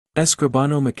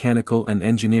Escribano Mechanical and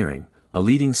Engineering, a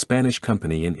leading Spanish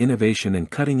company in innovation and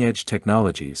cutting-edge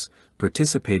technologies,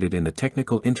 participated in the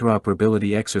Technical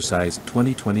Interoperability Exercise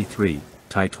 2023,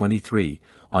 TIE23,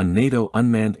 on NATO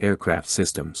Unmanned Aircraft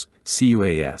Systems,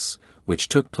 CUAS, which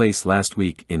took place last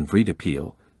week in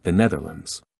Vredepeel, the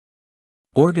Netherlands.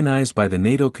 Organized by the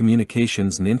NATO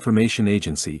Communications and Information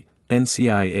Agency,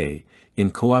 NCIA, in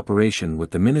cooperation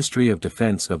with the Ministry of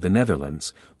Defense of the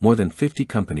Netherlands, more than 50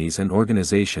 companies and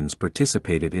organizations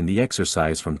participated in the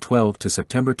exercise from 12 to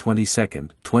September 22,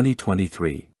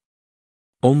 2023.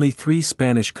 Only 3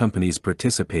 Spanish companies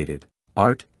participated: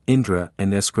 ART, Indra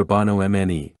and Escribano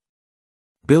MNE.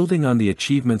 Building on the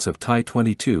achievements of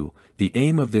TIE22, the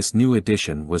aim of this new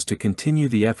edition was to continue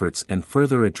the efforts and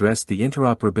further address the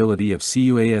interoperability of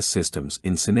CUAS systems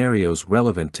in scenarios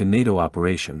relevant to NATO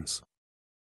operations.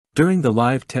 During the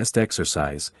live test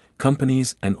exercise,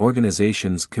 companies and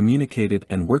organizations communicated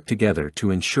and worked together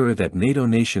to ensure that NATO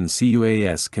nation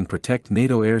CUAS can protect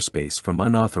NATO airspace from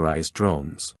unauthorized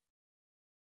drones.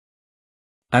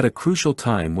 At a crucial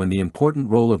time when the important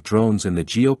role of drones in the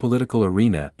geopolitical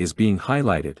arena is being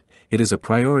highlighted, it is a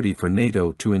priority for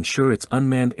NATO to ensure its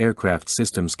unmanned aircraft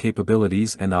systems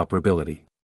capabilities and operability.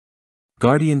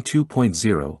 Guardian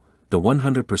 2.0, the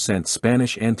 100%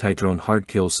 Spanish anti-drone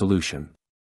hard-kill solution.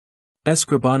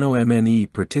 Escribano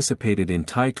MNE participated in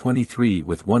TIE23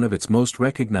 with one of its most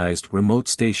recognized remote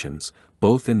stations,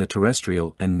 both in the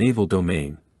terrestrial and naval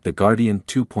domain, the Guardian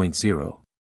 2.0.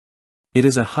 It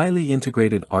is a highly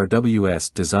integrated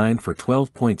RWS designed for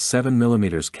 12.7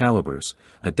 mm calibers,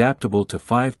 adaptable to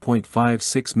 5.56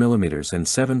 mm and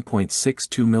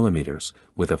 7.62 mm,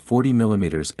 with a 40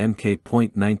 mm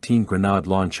Mk.19 grenade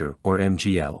launcher or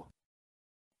MGL.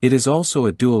 It is also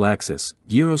a dual-axis,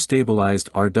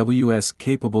 gyro-stabilized RWS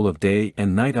capable of day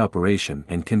and night operation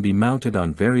and can be mounted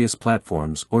on various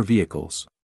platforms or vehicles.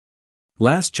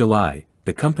 Last July,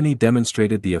 the company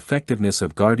demonstrated the effectiveness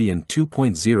of Guardian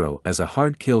 2.0 as a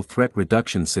hard-kill threat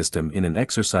reduction system in an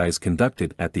exercise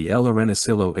conducted at the El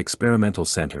Arenacillo Experimental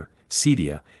Center,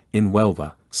 CEDIA, in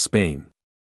Huelva, Spain.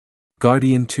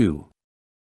 Guardian 2.0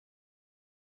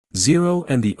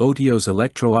 and the OTIO's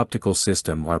electro-optical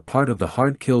system are part of the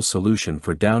hard-kill solution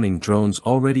for downing drones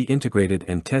already integrated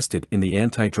and tested in the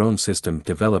anti-drone system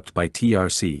developed by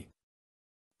TRC.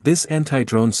 This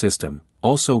anti-drone system,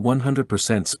 also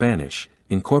 100% Spanish,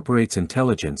 incorporates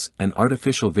intelligence and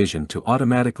artificial vision to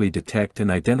automatically detect and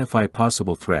identify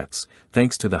possible threats,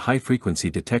 thanks to the high-frequency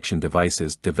detection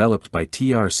devices developed by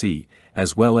TRC,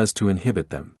 as well as to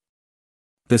inhibit them.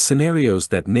 The scenarios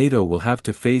that NATO will have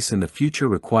to face in the future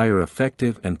require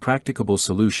effective and practicable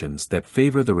solutions that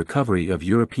favor the recovery of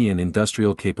European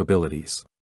industrial capabilities.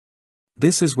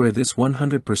 This is where this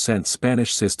 100%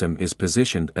 Spanish system is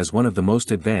positioned as one of the most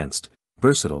advanced,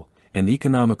 versatile, and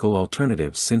economical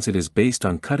alternatives, since it is based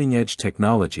on cutting-edge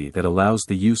technology that allows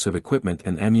the use of equipment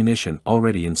and ammunition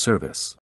already in service.